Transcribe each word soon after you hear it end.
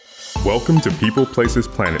Welcome to People, Places,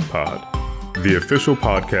 Planet Pod, the official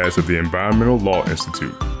podcast of the Environmental Law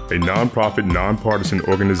Institute, a nonprofit, nonpartisan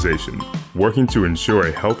organization working to ensure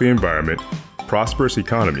a healthy environment, prosperous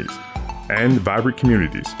economies, and vibrant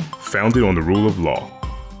communities founded on the rule of law.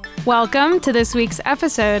 Welcome to this week's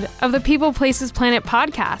episode of the People, Places, Planet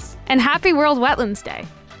podcast, and happy World Wetlands Day.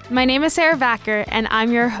 My name is Sarah Vacker, and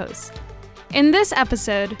I'm your host. In this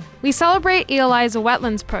episode, we celebrate ELI's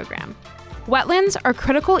wetlands program. Wetlands are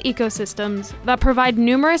critical ecosystems that provide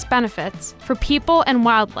numerous benefits for people and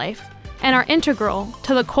wildlife and are integral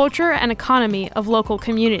to the culture and economy of local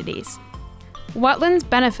communities. Wetlands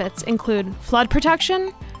benefits include flood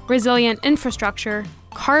protection, resilient infrastructure,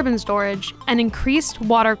 carbon storage, and increased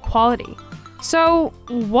water quality. So,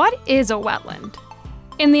 what is a wetland?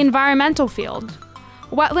 In the environmental field,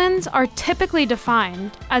 wetlands are typically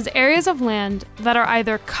defined as areas of land that are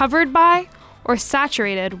either covered by or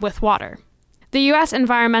saturated with water. The U.S.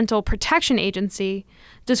 Environmental Protection Agency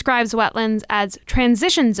describes wetlands as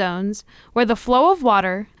transition zones where the flow of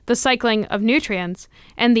water, the cycling of nutrients,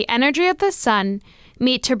 and the energy of the sun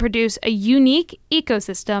meet to produce a unique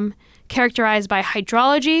ecosystem characterized by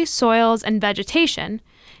hydrology, soils, and vegetation,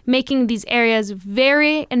 making these areas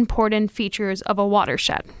very important features of a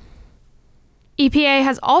watershed. EPA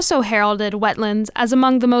has also heralded wetlands as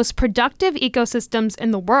among the most productive ecosystems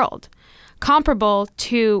in the world, comparable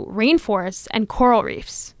to rainforests and coral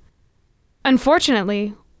reefs.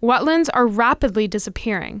 Unfortunately, wetlands are rapidly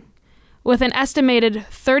disappearing, with an estimated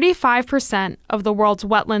 35% of the world's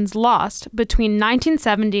wetlands lost between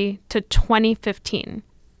 1970 to 2015.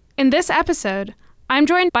 In this episode, I'm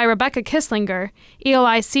joined by Rebecca Kisslinger,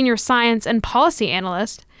 ELI's Senior Science and Policy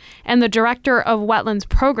Analyst and the Director of Wetlands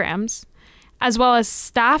Programs, as well as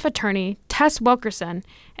Staff Attorney Tess Wilkerson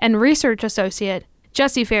and Research Associate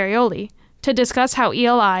Jesse Ferrioli, to discuss how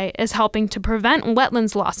ELI is helping to prevent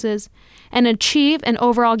wetlands losses and achieve an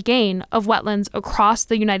overall gain of wetlands across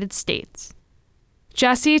the United States.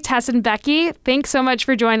 Jesse, Tess, and Becky, thanks so much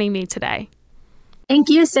for joining me today. Thank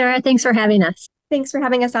you, Sarah. Thanks for having us. Thanks for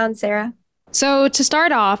having us on, Sarah. So to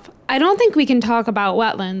start off, I don't think we can talk about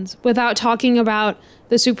wetlands without talking about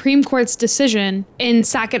the Supreme Court's decision in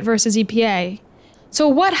Sackett versus EPA. So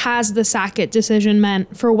what has the Sackett decision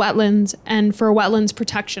meant for wetlands and for wetlands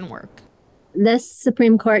protection work? This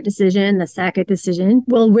Supreme Court decision, the Sackett decision,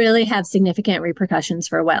 will really have significant repercussions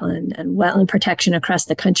for wetland and wetland protection across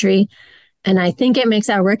the country. And I think it makes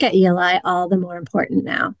our work at ELI all the more important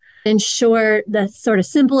now. In short, the sort of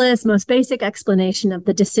simplest, most basic explanation of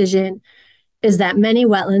the decision is that many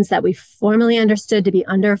wetlands that we formerly understood to be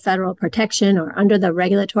under federal protection or under the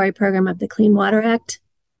regulatory program of the Clean Water Act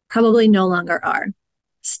probably no longer are.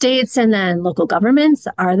 States and then local governments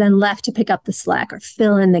are then left to pick up the slack or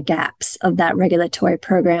fill in the gaps of that regulatory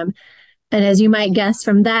program. And as you might guess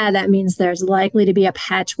from that, that means there's likely to be a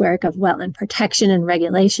patchwork of wetland protection and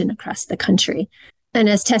regulation across the country. And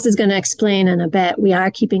as Tess is going to explain in a bit, we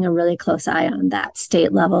are keeping a really close eye on that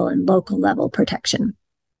state level and local level protection.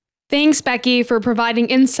 Thanks, Becky, for providing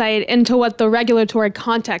insight into what the regulatory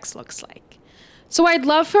context looks like. So I'd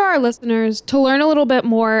love for our listeners to learn a little bit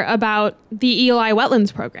more about the ELI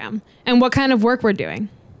Wetlands Program and what kind of work we're doing.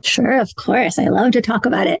 Sure, of course. I love to talk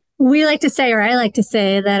about it. I like to say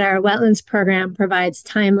that our Wetlands Program provides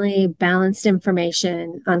timely, balanced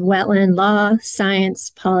information on wetland law, science,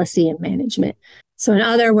 policy, and management. So in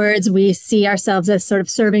other words, we see ourselves as sort of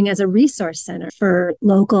serving as a resource center for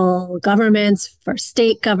local governments, for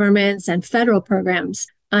state governments, and federal programs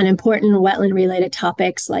on important wetland-related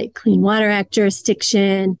topics like Clean Water Act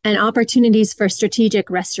jurisdiction and opportunities for strategic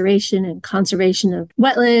restoration and conservation of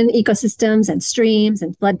wetland ecosystems and streams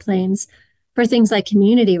and floodplains for things like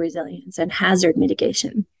community resilience and hazard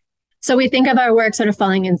mitigation. So we think of our work sort of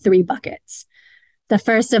falling in three buckets. The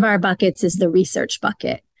first of our buckets is the research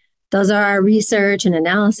bucket. Those are our research and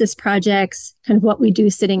analysis projects, kind of what we do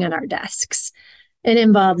sitting at our desks. It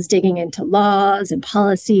involves digging into laws and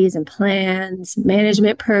policies and plans,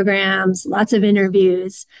 management programs, lots of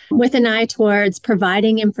interviews, with an eye towards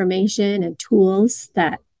providing information and tools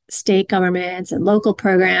that state governments and local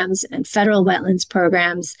programs and federal wetlands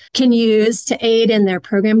programs can use to aid in their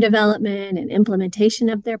program development and implementation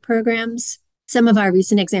of their programs. Some of our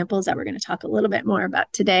recent examples that we're going to talk a little bit more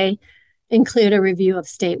about today include a review of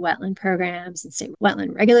state wetland programs and state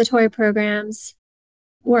wetland regulatory programs.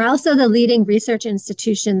 We're also the leading research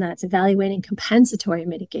institution that's evaluating compensatory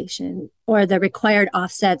mitigation or the required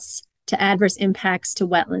offsets to adverse impacts to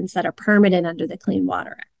wetlands that are permitted under the Clean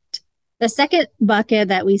Water Act. The second bucket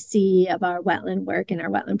that we see of our wetland work in our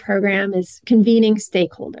wetland program is convening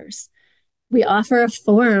stakeholders. We offer a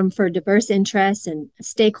forum for diverse interests and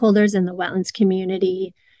stakeholders in the wetlands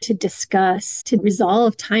community to discuss, to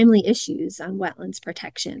resolve timely issues on wetlands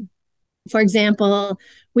protection. For example,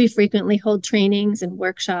 we frequently hold trainings and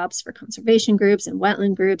workshops for conservation groups and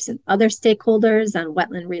wetland groups and other stakeholders on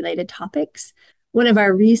wetland-related topics. One of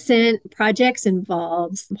our recent projects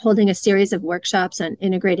involves holding a series of workshops on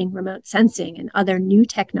integrating remote sensing and other new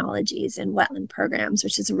technologies in wetland programs,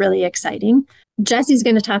 which is really exciting. Jesse's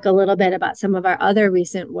going to talk a little bit about some of our other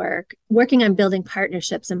recent work, working on building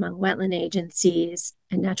partnerships among wetland agencies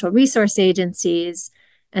and natural resource agencies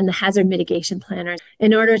and the hazard mitigation planners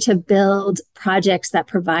in order to build projects that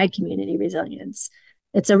provide community resilience.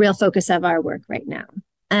 It's a real focus of our work right now.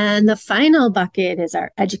 And the final bucket is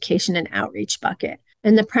our education and outreach bucket.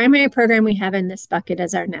 And the primary program we have in this bucket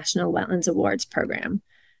is our National Wetlands Awards program.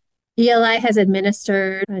 ELI has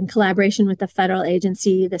administered, in collaboration with the federal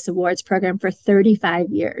agency, this awards program for 35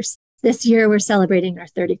 years. This year, we're celebrating our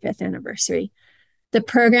 35th anniversary. The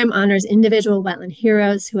program honors individual wetland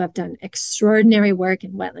heroes who have done extraordinary work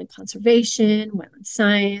in wetland conservation, wetland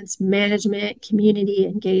science, management, community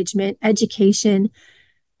engagement, education.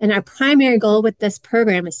 And our primary goal with this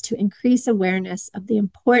program is to increase awareness of the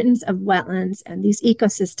importance of wetlands and these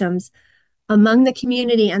ecosystems among the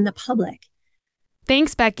community and the public.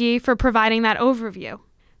 Thanks, Becky, for providing that overview.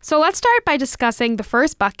 So let's start by discussing the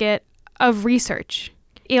first bucket of research.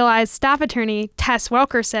 ELI's staff attorney, Tess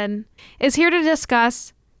Wilkerson, is here to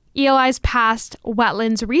discuss ELI's past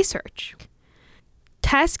wetlands research.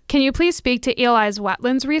 Tess, can you please speak to ELI's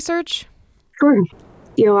wetlands research? Sure.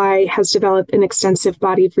 ELI has developed an extensive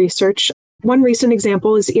body of research. One recent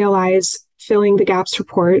example is ELI's Filling the Gaps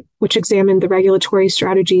report, which examined the regulatory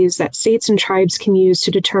strategies that states and tribes can use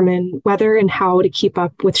to determine whether and how to keep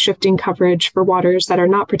up with shifting coverage for waters that are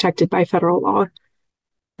not protected by federal law.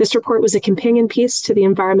 This report was a companion piece to the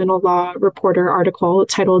Environmental Law Reporter article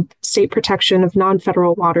titled State Protection of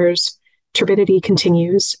Non-Federal Waters, Turbidity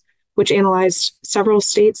Continues, which analyzed several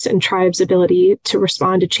states' and tribes' ability to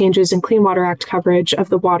respond to changes in Clean Water Act coverage of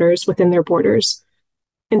the waters within their borders.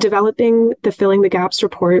 In developing the Filling the Gaps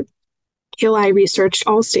report, ELI researched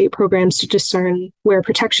all state programs to discern where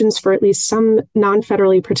protections for at least some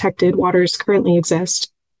non-federally protected waters currently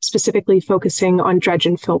exist, specifically focusing on dredge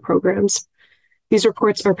and fill programs. These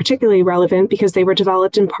reports are particularly relevant because they were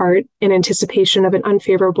developed in part in anticipation of an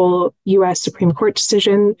unfavorable U.S. Supreme Court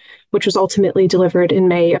decision, which was ultimately delivered in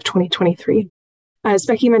May of 2023. As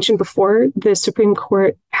Becky mentioned before, the Supreme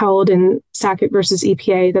Court held in Sackett versus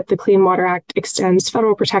EPA that the Clean Water Act extends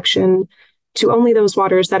federal protection to only those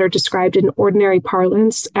waters that are described in ordinary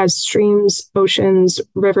parlance as streams, oceans,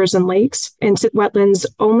 rivers, and lakes, and to wetlands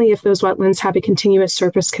only if those wetlands have a continuous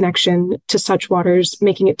surface connection to such waters,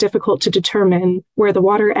 making it difficult to determine where the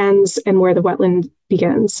water ends and where the wetland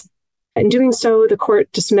begins. In doing so, the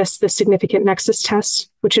court dismissed the significant nexus test,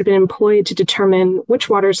 which had been employed to determine which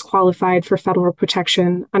waters qualified for federal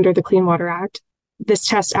protection under the Clean Water Act. This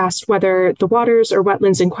test asked whether the waters or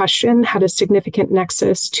wetlands in question had a significant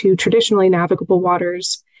nexus to traditionally navigable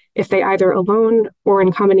waters if they either alone or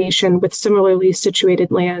in combination with similarly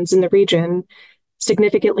situated lands in the region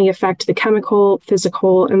significantly affect the chemical,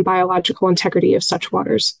 physical, and biological integrity of such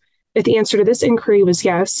waters. If the answer to this inquiry was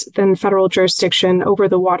yes, then federal jurisdiction over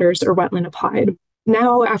the waters or wetland applied.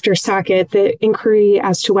 Now, after Sackett, the inquiry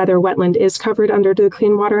as to whether wetland is covered under the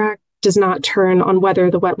Clean Water Act does not turn on whether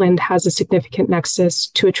the wetland has a significant nexus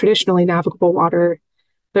to a traditionally navigable water,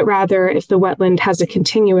 but rather if the wetland has a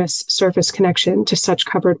continuous surface connection to such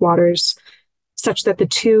covered waters, such that the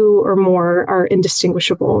two or more are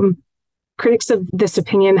indistinguishable. Critics of this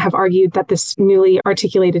opinion have argued that this newly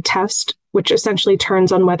articulated test, which essentially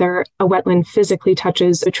turns on whether a wetland physically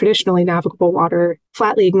touches a traditionally navigable water,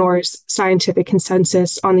 flatly ignores scientific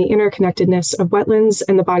consensus on the interconnectedness of wetlands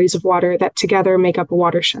and the bodies of water that together make up a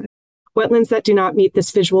watershed. Wetlands that do not meet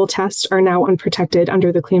this visual test are now unprotected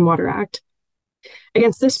under the Clean Water Act.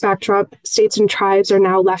 Against this backdrop, states and tribes are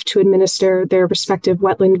now left to administer their respective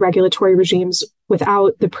wetland regulatory regimes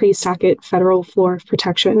without the pre-Sackett federal floor of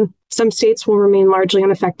protection. Some states will remain largely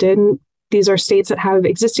unaffected. These are states that have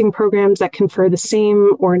existing programs that confer the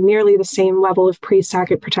same or nearly the same level of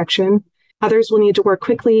pre-Sackett protection. Others will need to work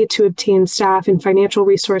quickly to obtain staff and financial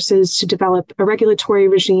resources to develop a regulatory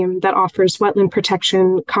regime that offers wetland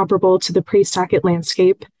protection comparable to the pre-Sackett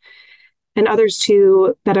landscape. And others,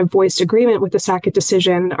 too, that have voiced agreement with the Sackett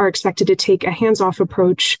decision are expected to take a hands-off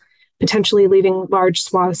approach, potentially leaving large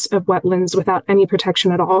swaths of wetlands without any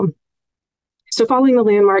protection at all. So following the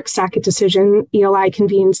landmark Sackett decision, ELI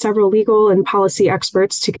convened several legal and policy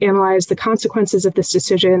experts to analyze the consequences of this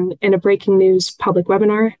decision in a breaking news public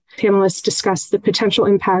webinar. Panelists discussed the potential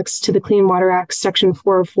impacts to the Clean Water Act Section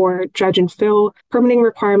 404 dredge and fill, permitting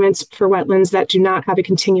requirements for wetlands that do not have a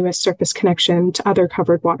continuous surface connection to other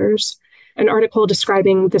covered waters. An article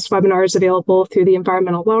describing this webinar is available through the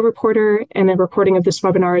Environmental Law Reporter, and a recording of this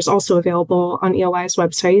webinar is also available on ELI's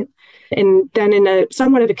website. And then in a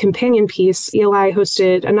somewhat of a companion piece, ELI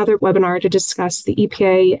hosted another webinar to discuss the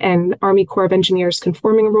EPA and Army Corps of Engineers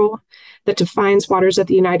conforming rule that defines waters of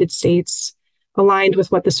the United States, aligned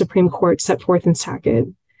with what the Supreme Court set forth in Sackett.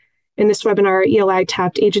 In this webinar, ELI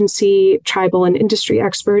tapped agency, tribal, and industry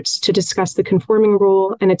experts to discuss the conforming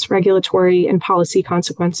rule and its regulatory and policy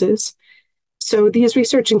consequences. So these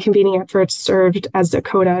research and convening efforts served as a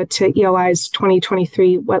coda to ELI's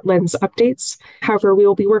 2023 wetlands updates. However, we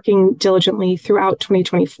will be working diligently throughout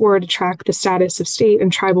 2024 to track the status of state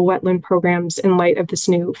and tribal wetland programs in light of this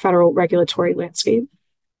new federal regulatory landscape.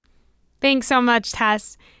 Thanks so much,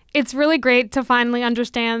 Tess. It's really great to finally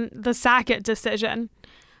understand the Sackett decision.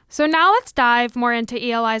 So now let's dive more into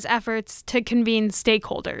ELI's efforts to convene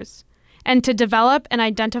stakeholders and to develop and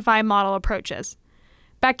identify model approaches.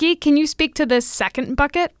 Becky, can you speak to this second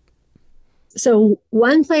bucket? So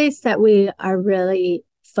one place that we are really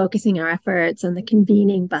focusing our efforts on the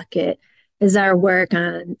convening bucket is our work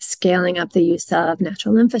on scaling up the use of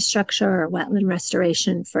natural infrastructure or wetland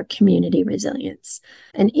restoration for community resilience.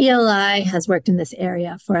 And ELI has worked in this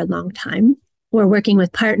area for a long time. We're working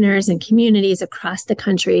with partners and communities across the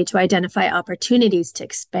country to identify opportunities to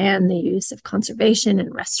expand the use of conservation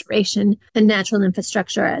and restoration and natural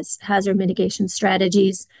infrastructure as hazard mitigation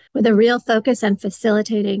strategies, with a real focus on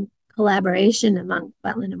facilitating collaboration among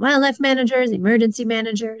wetland and wildlife managers, emergency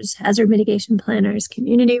managers, hazard mitigation planners,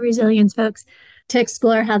 community resilience folks, to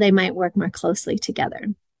explore how they might work more closely together.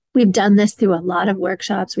 We've done this through a lot of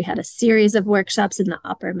workshops. We had a series of workshops in the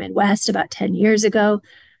upper Midwest about 10 years ago.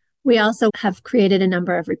 We also have created a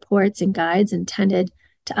number of reports and guides intended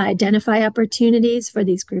to identify opportunities for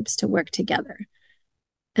these groups to work together.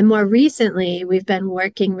 And more recently, we've been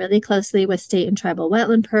working really closely with state and tribal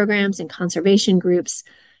wetland programs and conservation groups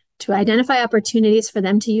to identify opportunities for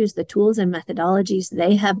them to use the tools and methodologies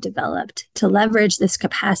they have developed to leverage this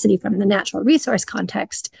capacity from the natural resource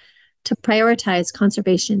context to prioritize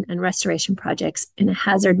conservation and restoration projects in a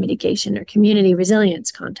hazard mitigation or community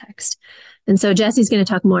resilience context. And so Jesse's going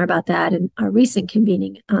to talk more about that in our recent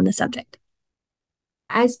convening on the subject.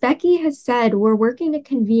 As Becky has said, we're working to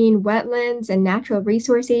convene wetlands and natural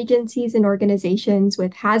resource agencies and organizations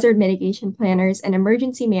with hazard mitigation planners and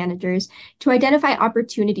emergency managers to identify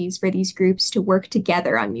opportunities for these groups to work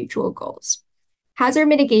together on mutual goals. Hazard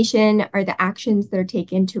mitigation are the actions that are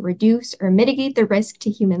taken to reduce or mitigate the risk to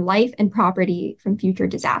human life and property from future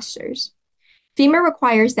disasters. FEMA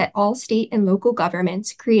requires that all state and local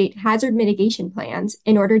governments create hazard mitigation plans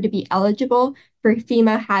in order to be eligible for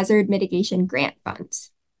FEMA hazard mitigation grant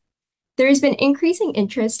funds. There has been increasing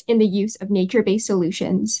interest in the use of nature-based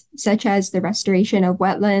solutions, such as the restoration of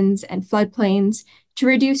wetlands and floodplains, to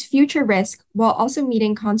reduce future risk while also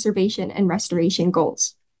meeting conservation and restoration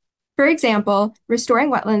goals. For example, restoring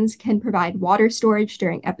wetlands can provide water storage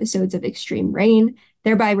during episodes of extreme rain,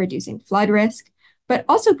 thereby reducing flood risk, but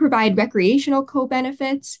also provide recreational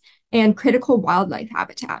co-benefits and critical wildlife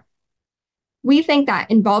habitat. We think that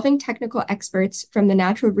involving technical experts from the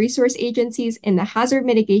natural resource agencies in the hazard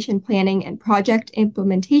mitigation planning and project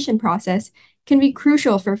implementation process can be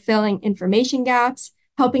crucial for filling information gaps,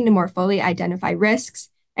 helping to more fully identify risks,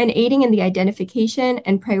 and aiding in the identification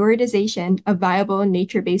and prioritization of viable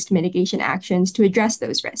nature-based mitigation actions to address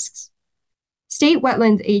those risks. State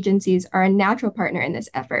wetlands agencies are a natural partner in this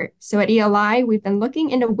effort. So at ELI, we've been looking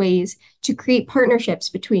into ways to create partnerships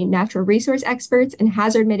between natural resource experts and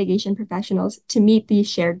hazard mitigation professionals to meet these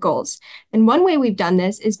shared goals. And one way we've done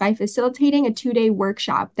this is by facilitating a 2-day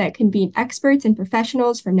workshop that convened experts and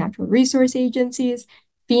professionals from natural resource agencies,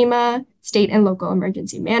 FEMA, state and local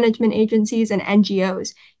emergency management agencies, and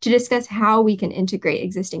NGOs to discuss how we can integrate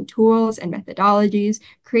existing tools and methodologies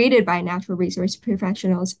created by natural resource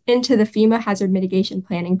professionals into the FEMA hazard mitigation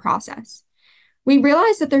planning process. We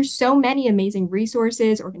realize that there's so many amazing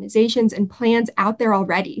resources, organizations, and plans out there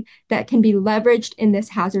already that can be leveraged in this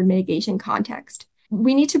hazard mitigation context.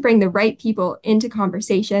 We need to bring the right people into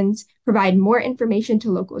conversations, provide more information to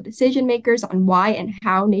local decision makers on why and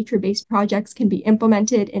how nature-based projects can be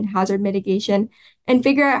implemented in hazard mitigation, and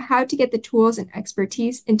figure out how to get the tools and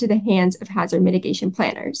expertise into the hands of hazard mitigation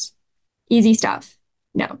planners. Easy stuff?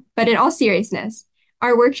 No. But in all seriousness,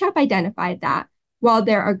 our workshop identified that While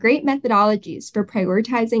there are great methodologies for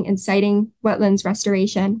prioritizing and citing wetlands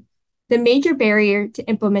restoration, the major barrier to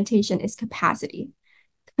implementation is capacity.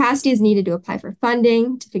 Capacity is needed to apply for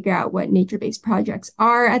funding, to figure out what nature-based projects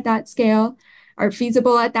are at that scale, are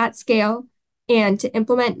feasible at that scale, and to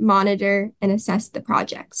implement, monitor, and assess the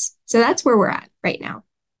projects. So that's where we're at right now.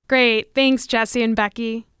 Great. Thanks, Jesse and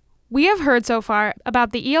Becky. We have heard so far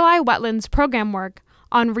about the ELI Wetlands program work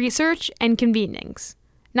on research and convenings.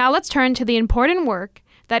 Now let's turn to the important work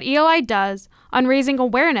that ELI does on raising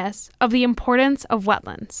awareness of the importance of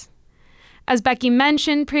wetlands. As Becky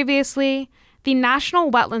mentioned previously, the National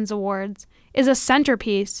Wetlands Awards is a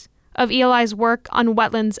centerpiece of ELI's work on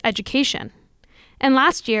wetlands education. And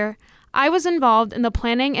last year, I was involved in the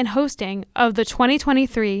planning and hosting of the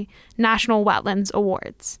 2023 National Wetlands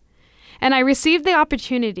Awards. And I received the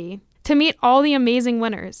opportunity to meet all the amazing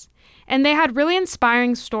winners, and they had really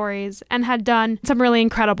inspiring stories and had done some really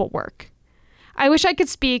incredible work. I wish I could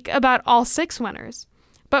speak about all 6 winners,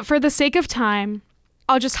 but for the sake of time,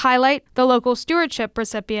 I'll just highlight the local stewardship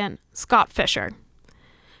recipient, Scott Fisher.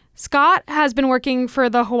 Scott has been working for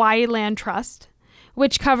the Hawaii Land Trust,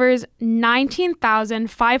 which covers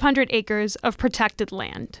 19,500 acres of protected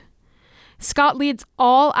land. Scott leads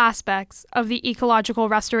all aspects of the ecological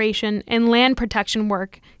restoration and land protection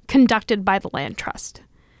work conducted by the Land Trust.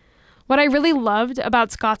 What I really loved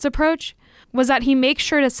about Scott's approach was that he makes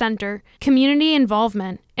sure to center community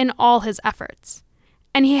involvement in all his efforts,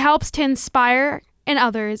 and he helps to inspire in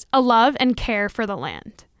others a love and care for the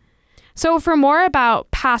land. So for more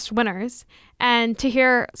about past winners and to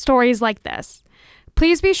hear stories like this,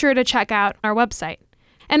 please be sure to check out our website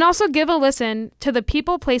and also give a listen to the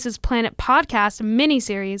People, Places, Planet podcast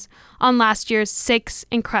mini-series on last year's 6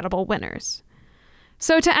 incredible winners.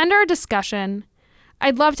 So to end our discussion,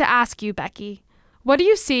 I'd love to ask you, Becky, what do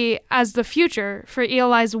you see as the future for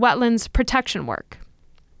ELI's wetlands protection work?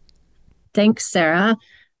 Thanks, Sarah.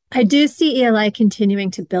 I do see ELI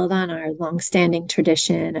continuing to build on our longstanding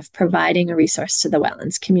tradition of providing a resource to the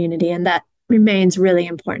wetlands community, and that remains really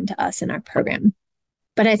important to us in our program.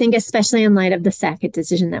 But I think especially in light of the Sackett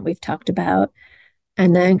decision that we've talked about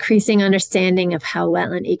and the increasing understanding of how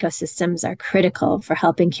wetland ecosystems are critical for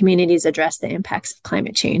helping communities address the impacts of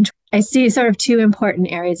climate change, I see sort of 2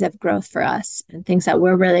 important areas of growth for us and things that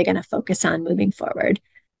we're really going to focus on moving forward.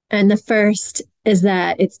 And the first is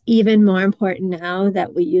that it's even more important now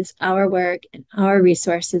that we use our work and our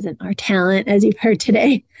resources and our talent, as you've heard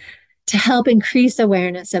today, to help increase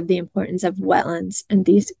awareness of the importance of wetlands and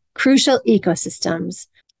these crucial ecosystems.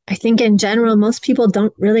 I think in general, most people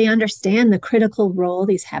don't really understand the critical role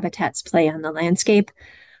these habitats play on the landscape,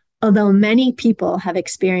 although many people have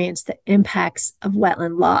experienced the impacts of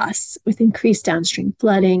wetland loss with increased downstream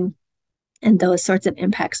flooding and those sorts of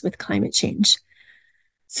impacts with climate change.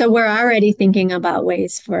 So we're already thinking about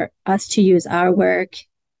ways for us to use our work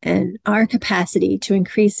and our capacity to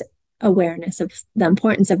increase awareness of the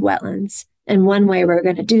importance of wetlands. And one way we're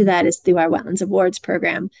going to do that is through our Wetlands Awards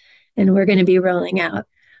program. And we're going to be rolling out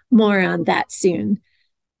more on that soon.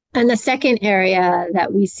 And the second area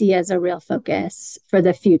that we see as a real focus for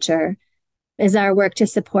the future is our work to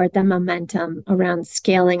support the momentum around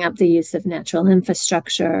scaling up the use of natural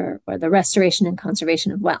infrastructure or the restoration and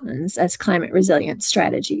conservation of wetlands as climate resilient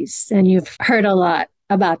strategies. And you've heard a lot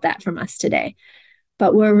about that from us today.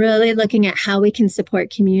 But we're really looking at how we can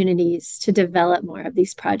support communities to develop more of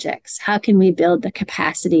these projects. How can we build the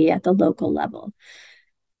capacity at the local level?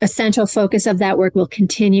 A central focus of that work will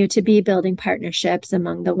continue to be building partnerships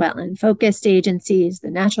among the wetland-focused agencies, the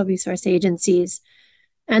natural resource agencies,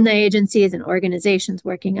 and the agencies and organizations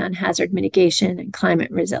working on hazard mitigation and climate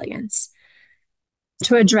resilience.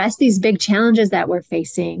 To address these big challenges that we're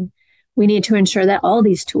facing, we need to ensure that all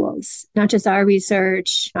these tools, not just our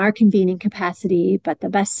research, our convening capacity, but the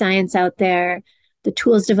best science out there, the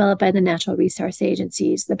tools developed by the natural resource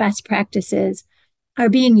agencies, the best practices, are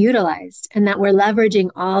being utilized, and that we're leveraging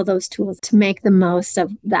all those tools to make the most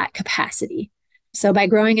of that capacity. So by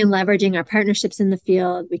growing and leveraging our partnerships in the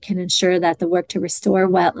field, we can ensure that the work to restore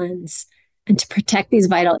wetlands and to protect these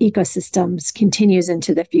vital ecosystems continues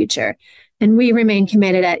into the future. And we remain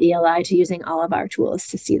committed at ELI to using all of our tools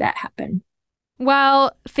to see that happen.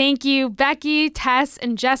 Well, thank you, Becky, Tess,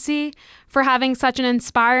 and Jesse, for having such an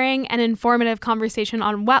inspiring and informative conversation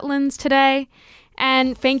on wetlands today.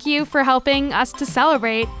 And thank you for helping us to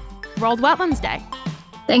celebrate World Wetlands Day.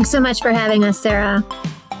 Thanks so much for having us, Sarah.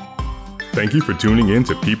 Thank you for tuning in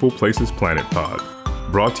to People, Places, Planet Pod,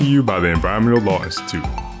 brought to you by the Environmental Law Institute.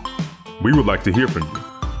 We would like to hear from you,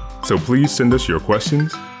 so please send us your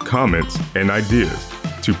questions, comments, and ideas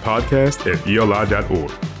to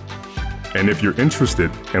podcast@eli.org. And if you're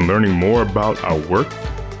interested in learning more about our work,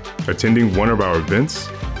 attending one of our events,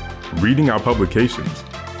 reading our publications,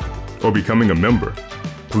 or becoming a member,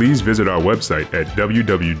 please visit our website at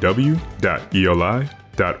www.eli.org.